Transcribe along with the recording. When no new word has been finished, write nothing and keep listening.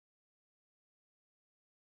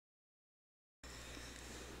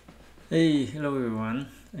Hey, hello everyone.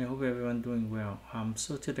 I hope everyone doing well.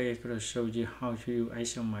 So today I'm going to show you how to use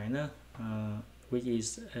XLMiner, which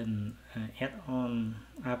is an add-on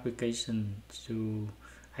application to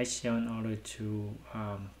Excel in order to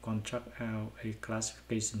construct out a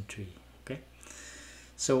classification tree. Okay.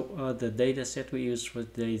 So the data set we use for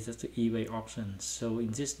today is the eBay auction. So in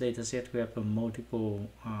this data set we have a multiple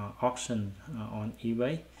auction on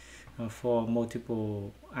eBay for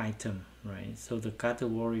multiple item, right? So the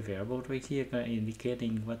category variable right here are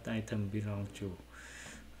indicating what item belong to,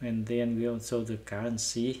 and then we also the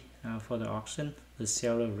currency for the auction, the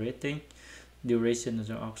seller rating, duration of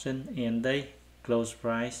the auction, end day, close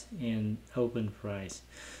price, and open price.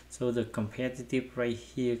 So the competitive right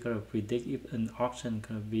here gonna predict if an auction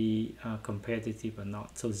gonna be competitive or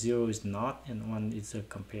not. So 0 is not and 1 is a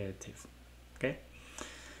competitive. Okay.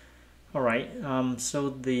 Alright, so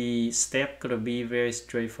the step gonna be very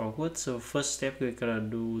straightforward. So first step we're gonna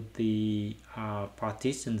do the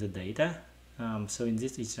partition the data. So in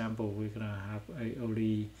this example we're gonna have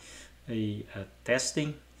only a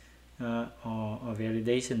testing or a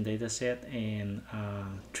validation data set and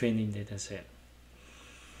training data set.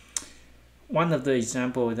 One of the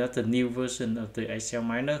example that's the new version of the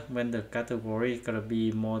XLMiner. When the category is gonna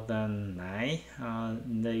be more than 9,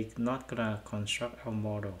 they not gonna construct our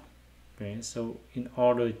model. Okay, so in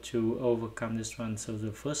order to overcome this one, so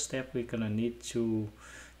the first step we're gonna need to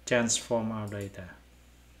transform our data.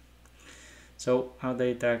 So our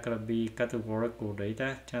data gonna be categorical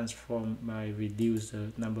data transformed by reduce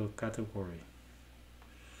the number of category.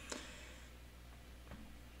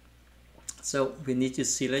 So we need to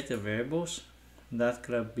select the variables that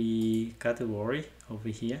gonna be category over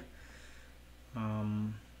here.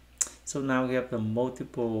 So now we have the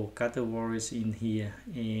multiple categories in here,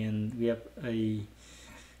 and we have a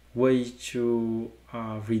way to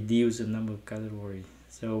reduce the number of categories.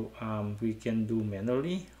 So we can do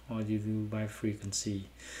manually or you do by frequency.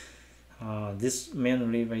 This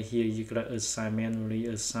manually right here, you gotta manually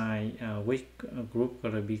assign which group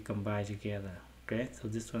gonna be combined together. Okay, so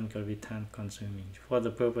this one gonna be time consuming. For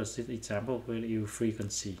the purpose of this example, we'll use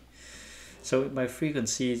frequency. So by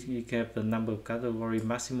frequency, you have the number of category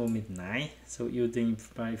maximum is 9. So using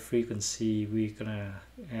by frequency, we're gonna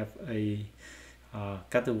have a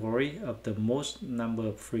category of the most number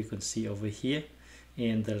of frequency over here,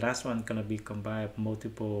 and the last one gonna be combined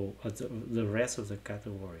multiple of the rest of the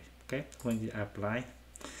category. Okay, when you apply,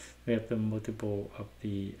 we have the multiple of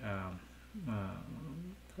the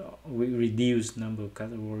we reduce number of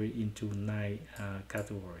category into 9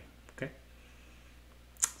 category. Okay.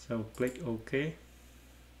 So click OK.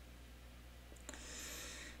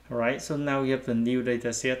 Alright, so now we have the new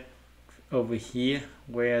data set over here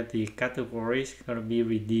where the categories gonna be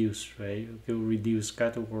reduced, right? We'll reduce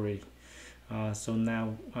category. So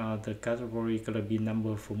now the category gonna be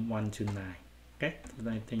number from 1 to 9. Okay, so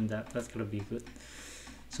I think that's gonna be good.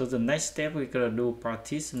 So the next step we're gonna do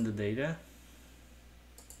partition the data.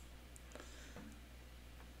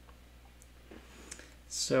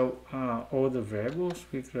 So all the variables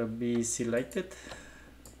we're gonna be selected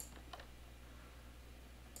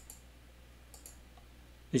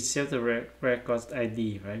except the record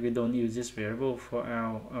ID, right? We don't use this variable for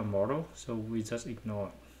our model, so we just ignore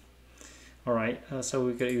it. Alright, so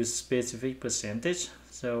we're gonna use specific percentage.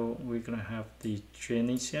 So we're gonna have the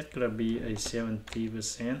training set gonna be a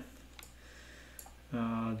 70%.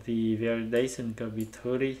 The validation gonna be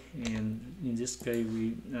 30, and in this case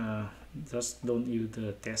we just don't use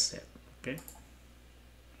the test set. Okay.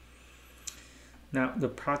 Now the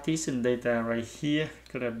partition data right here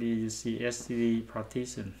gonna be, you see, STD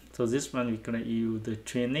partition. So this one we're gonna use the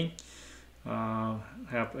training.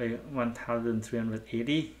 Have a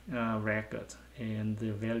 1380 record, and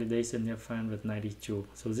the validation have 592.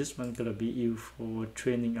 So this one gonna be used for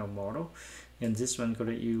training our model, and this one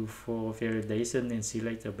gonna use for validation and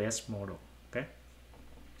select the best model. Okay.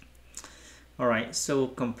 Alright, so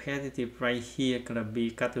competitive right here gonna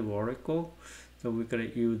be categorical. So we're gonna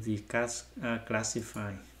use the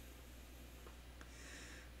classify.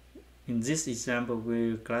 In this example,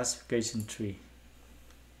 we'll classification tree.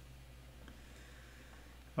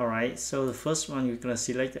 Alright, so the first one you're gonna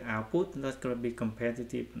select the output. That's gonna be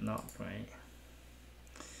competitive, not right.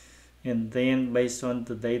 And then based on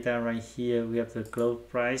the data right here, we have the close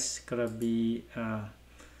price gonna be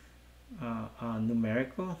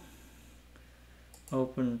numerical.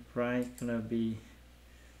 Open price gonna be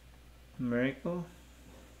numerical,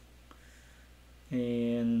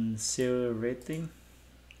 and seller rating,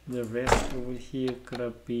 the rest over here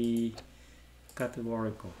gonna be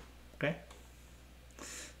categorical. Okay,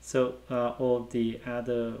 So all the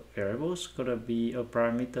other variables gonna be, or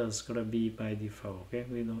parameters gonna be by default. Okay,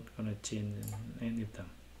 we're not gonna change any of them.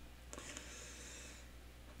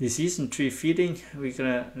 Decision tree feeding, we're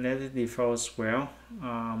gonna let it default as well.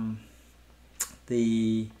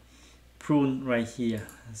 The prune right here,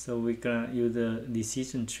 so we're gonna use the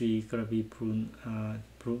decision tree, gonna be prune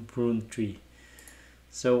tree.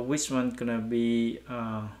 So which one gonna be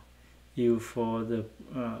used for the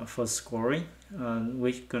for scoring,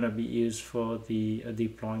 which gonna be used for the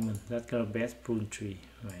deployment? That's gonna best prune tree,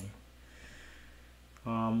 right?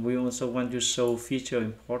 We also want to show feature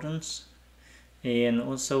importance and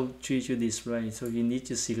also tree to display. So you need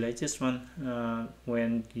to select this one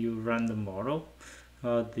when you run the model.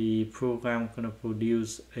 The program gonna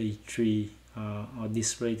produce a tree or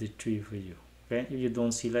display the tree for you. Okay, if you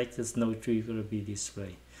don't select, there's no tree gonna be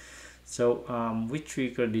displayed. So which tree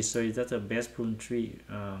gonna display? That's the best prune tree.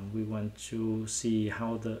 We want to see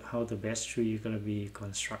how the best tree is gonna be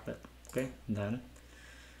constructed. Okay, done.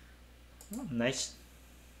 Next.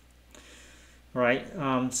 Right,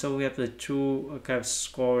 so we have the two kind of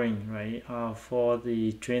scoring, right, for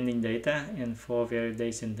the training data and for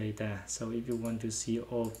validation data. So if you want to see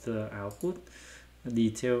all of the output,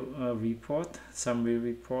 detailed report, summary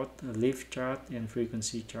report, leaf chart, and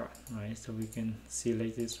frequency chart, right? So we can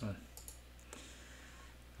select this one.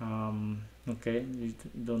 Okay, you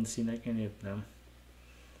don't select any of them.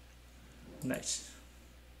 Nice.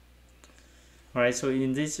 Alright, so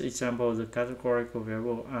in this example, the categorical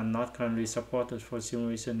variables are not currently supported for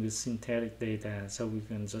simulation with synthetic data, so we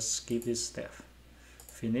can just skip this step.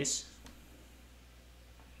 Finish.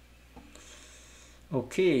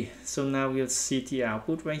 Okay, so now we'll see the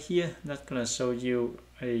output right here. That's gonna show you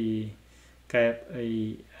a kind of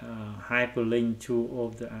a hyperlink to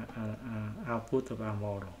all the output of our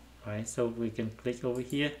model, right? So we can click over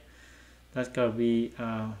here. That's gonna be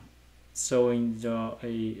showing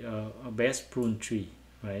a best prune tree,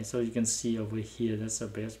 right? So you can see over here, that's a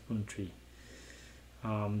best prune tree.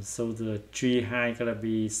 So the tree height gonna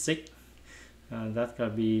be 6. That's gonna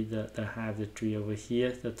be the height of the tree over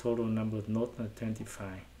here. The total number of nodes are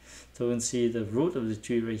 25. So you can see the root of the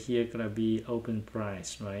tree right here gonna be open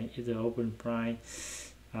price, right? If the open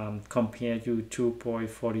price compared to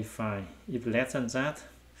 2.45, if less than that,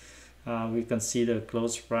 we consider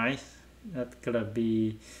close price. That's gonna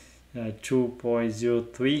be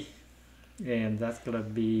 2.03, and that's gonna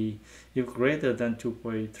be, if greater than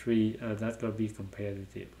 2.3, that's gonna be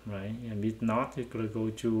competitive, right? And if not, it's gonna go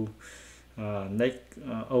to next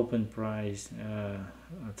open price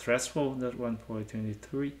threshold, that's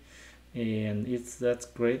 1.23, and if that's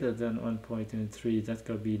greater than 1.23, that's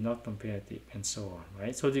gonna be not competitive, and so on,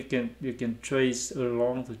 right? So you can trace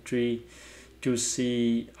along the tree to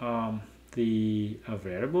see the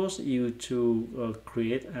variables used to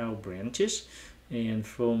create our branches, and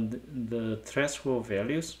from the threshold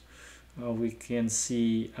values we can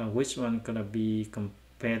see which one gonna be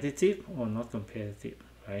competitive or not competitive,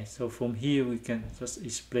 right? So from here we can just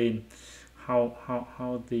explain how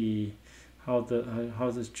the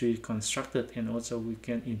tree is constructed, and also we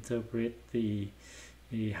can interpret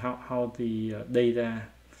how the data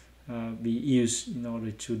be used in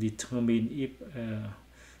order to determine if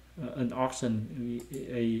an auction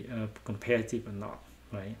a competitive or not,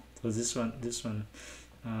 right? So this one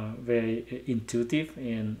very intuitive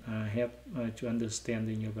and help to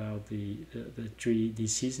understanding about the tree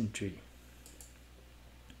decision tree.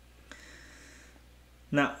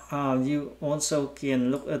 Now you also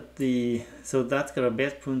can look at the, so that's the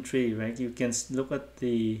best prune tree, right? You can look at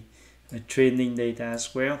the training data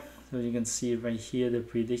as well. So you can see right here the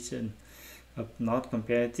prediction of not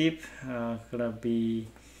competitive gonna be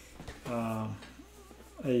a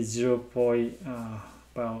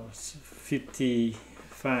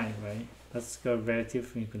 0.55, right? That's the relative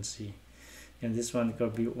frequency, and this one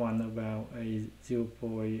could be one about a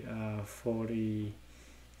 0.46,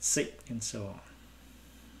 and so on.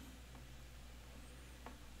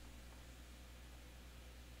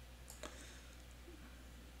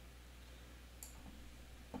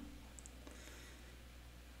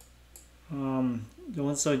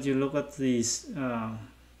 Also you look at these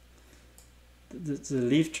the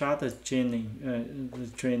leaf chart of training,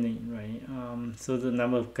 right? So the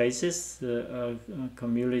number of cases, the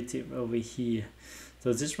cumulative over here.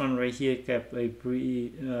 So this one right here kept a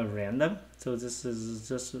pretty random. So this is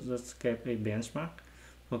just kept a benchmark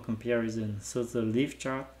for comparison. So the leaf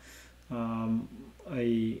chart,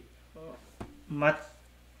 a much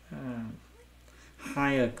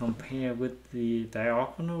higher compared with the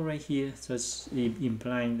diagonal right here. So it's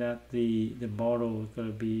implying that the model is going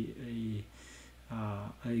to be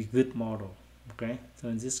a good model, Okay, so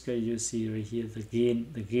in this case you see right here the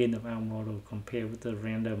gain of our model compared with the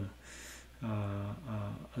random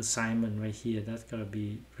assignment right here. That's gonna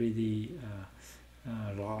be pretty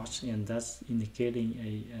large, and that's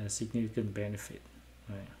indicating a significant benefit,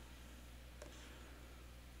 right?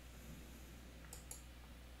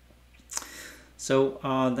 So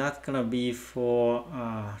that's gonna be for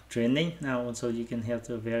training. Now also you can have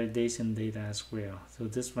the validation data as well. So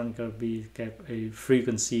this one gonna be kept a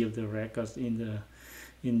frequency of the records in the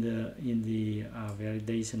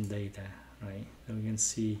validation data, right? So you can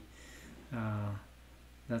see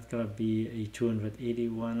that's gonna be a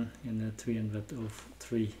 281 and a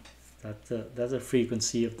 303. That's the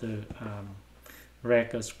frequency of the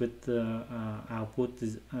records with the output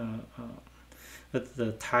is but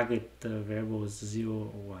the target variable is 0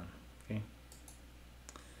 or 1. Okay.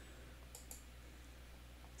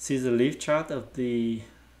 See the leaf chart of the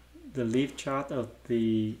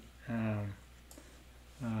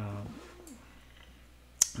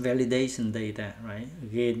validation data, right?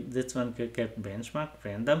 Again, this one could get benchmark,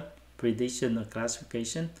 random, prediction, or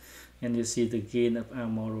classification, and you see the gain of our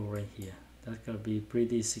model right here. That's gonna be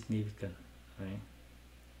pretty significant, right?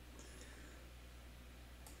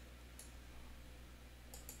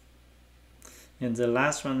 And the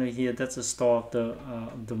last one right here, that's a store of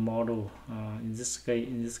the model. In this case,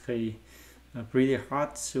 pretty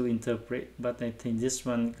hard to interpret, but I think this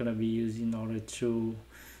one gonna be used in order to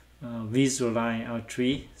visualize our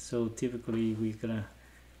tree. So typically we're gonna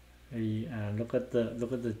look at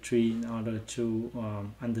the tree in order to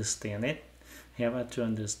understand it, help us to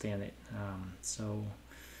understand it.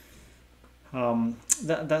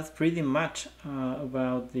 That's pretty much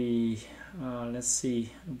about the let's see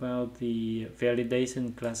about the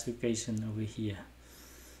validation classification over here.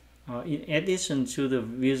 In addition to the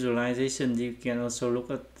visualization, you can also look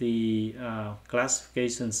at the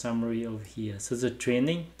classification summary over here. So the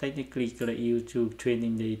training technically gonna use to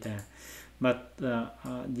training data, but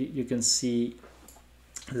you can see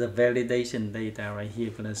the validation data right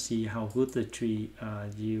here. Gonna see how good the tree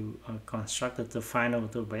you constructed the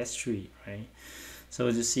best tree, right? So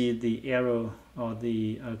you see the error or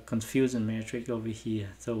the confusion metric over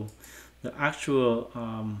here. So the actual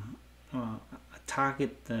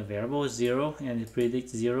target variable is 0 and it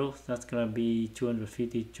predicts 0. That's gonna be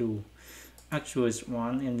 252. Actual is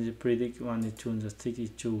 1 and it predict 1 is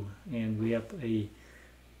 262, and we have a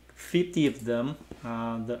 50 of them.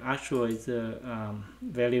 The actual is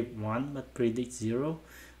value 1 but predict 0,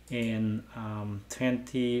 and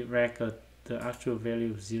 20 record the actual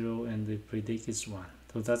value of 0 and the predict is 1.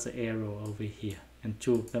 So that's the error over here, and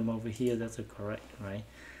 2 of them over here, that's a correct, right?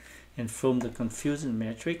 And from the confusion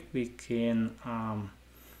metric we can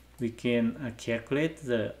calculate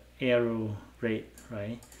the error rate,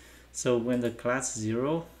 right? So when the class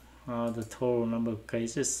 0, the total number of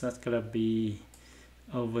cases, that's gonna be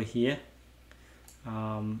over here.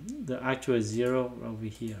 The actual is 0 over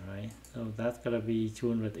here, right? So that's gonna be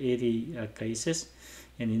 280 cases,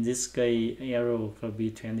 and in this case error gonna be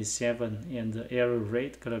 27, and the error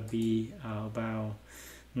rate gonna be about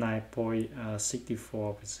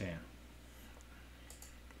 9.64%.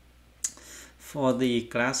 For the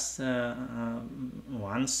class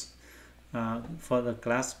ones, for the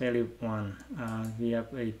class value 1, we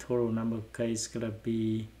have a total number of cases gonna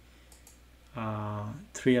be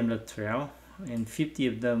 312, and 50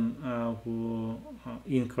 of them were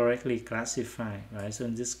incorrectly classified, right? So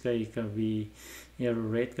in this case it could be error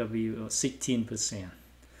rate could be 16%.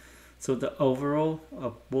 So the overall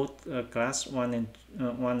of both class 1 and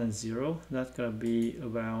 0, that's gonna be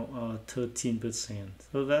about 13%.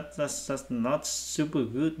 So that's not super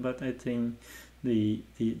good, but I think the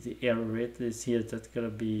error rate is here, that's gonna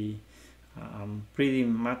be pretty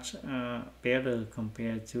much better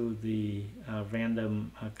compared to the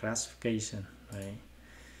random classification, right?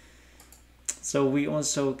 So we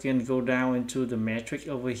also can go down into the metric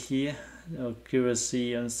over here,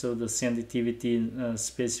 accuracy, and so the sensitivity and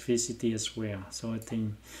specificity as well. So I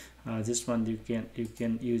think this one you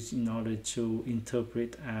can use in order to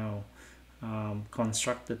interpret our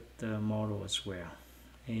constructed model as well.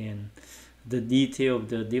 And the detail of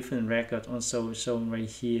the different records also shown right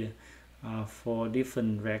here for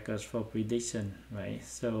different records for prediction, right?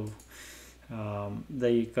 So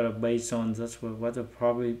they got based on that's what the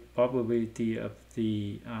probability of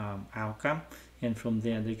the outcome, and from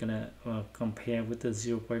there they're gonna compare with the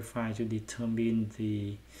 0.5 to determine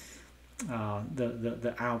the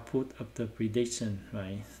output of the prediction,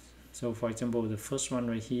 right? So for example, the first one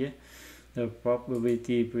right here, the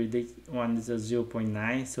probability predict 1 is a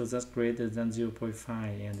 0.9, so that's greater than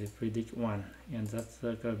 0.5, and they predict 1, and that's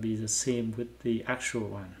gonna be the same with the actual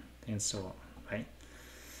one, and so on,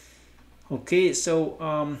 Okay, so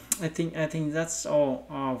I think that's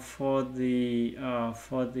all for the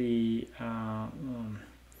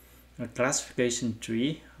classification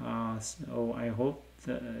tree. So I hope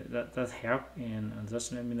that helped, and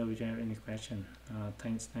just let me know if you have any question.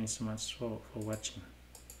 Thanks so much for watching.